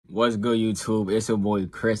What's good, YouTube? It's your boy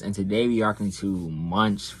Chris, and today we are going to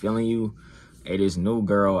Munch. Feeling you? Hey, this new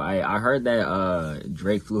girl. I heard that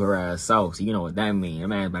Drake flew her ass out, so you know what that means. That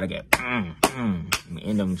man's about to get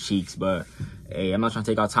in them cheeks. But hey, I'm not trying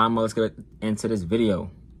to take our time. Let's get into this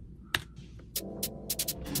video.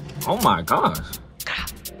 Oh my gosh!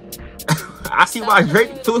 I see why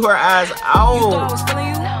Drake flew her ass out. You thought I was feeling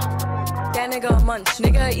you? That nigga Munch.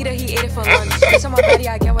 Nigga eat it, he ate it for lunch. Bitch on my body,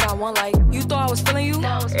 I get what I want. Like, you thought I was feeling you?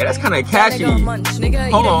 Hey, that's kind of catchy. That nigga Munch. Nigga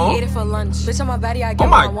Hold eat it, on. he ate it for lunch. Bitch on my body, I get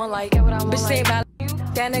what I want. Like, bitch say bad.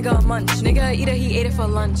 That nigga Munch. Nigga eat it, he ate it for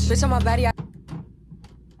lunch. Bitch on my body, I...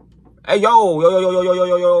 Hey, yo.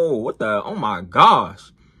 What the? Oh my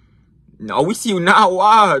gosh. No, we see you now.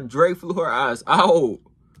 Why Drake flew her ass out.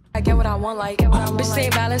 I get what I want, like, bitch say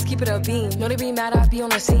bad, let's keep it a beam. Know they be mad, I be on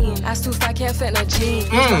the scene. Ass too fat, can't fit in a jean.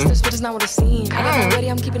 This bitch is not what it seems. I got that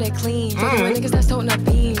ready, I'm keeping it clean. Fucking with niggas that's toting up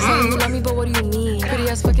beams. Saying you love me, but what do you mean? Pretty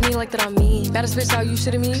ass fucking me like that I'm mean. Baddest bitch, how you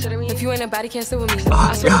shitting me? If you ain't a baddie, can't sit with me.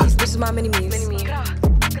 I swear these bitches my mini-me's.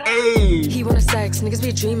 Hey. He wanna sex, niggas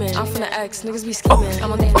be dreaming. I'm from the X, niggas be scheming.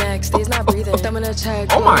 I'm on their necks, they's not breathing. Them in a check.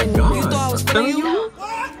 Oh my god. You thought I was feeling you?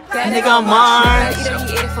 That nigga Munch.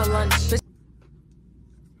 He ate it for lunch. Bitch.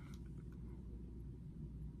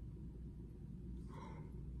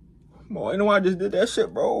 Boy, you know I just did that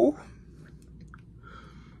shit, bro.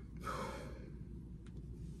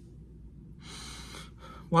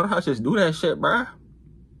 Why did I just do that shit, bro?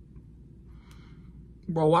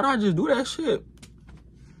 Bro, why did I just do that shit?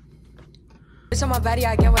 Bitch on my body,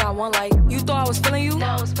 I get what I want. Like, you thought I was feeling you?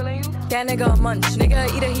 That nigga Munch. Nigga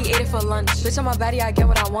eat it, he ate it for lunch. Bitch on my body, I get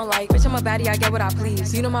what I want. Like, bitch on my body, I get what I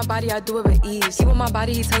please. You know my body, I do it with ease. He want my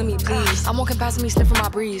body, he telling me please. I'm walking past him, he sniffing my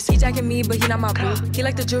breeze. He jacking me, but he not my boo. He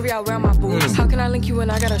like the jewelry I wear on my boobs. How can I link you when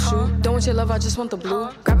I got a shoe? Don't want your love, I just want the blue.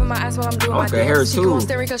 Grabbing my ass while I'm doing my dance. He come on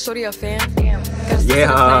staring cause shorty a fan.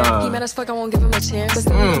 Yeah. He mad as fuck, I won't give him a chance. But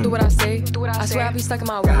still he gon' do what I say. I swear I be stuck in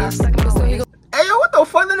my ways. But still he gon' Hey, yo, what the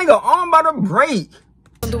fuck? That nigga on by the break.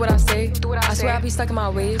 do what I say. I swear I be stuck in my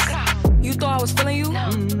ways. You thought I was feeling you?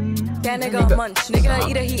 That nigga Munch. Nigga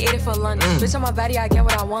eat it, he ate it for lunch. Bitch on my body, I get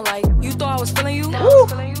what I want. Like, you thought I was feeling you?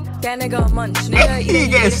 That nigga Munch. Nigga eat it,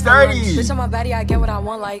 he ate it for lunch. Bitch on my body, I get what I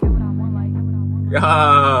want. Like,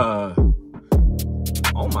 Yeah.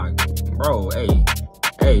 Oh my, bro.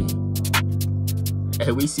 Hey,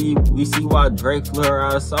 we see why Drake flew her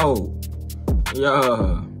ass out.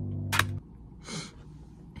 Yeah.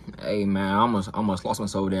 Hey man, I almost lost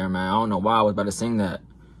myself there, man. I don't know why I was about to sing that,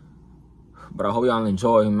 but I hope y'all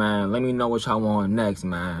enjoy, man. Let me know what y'all want next,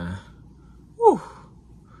 man. Woo.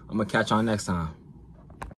 I'm gonna catch y'all next time.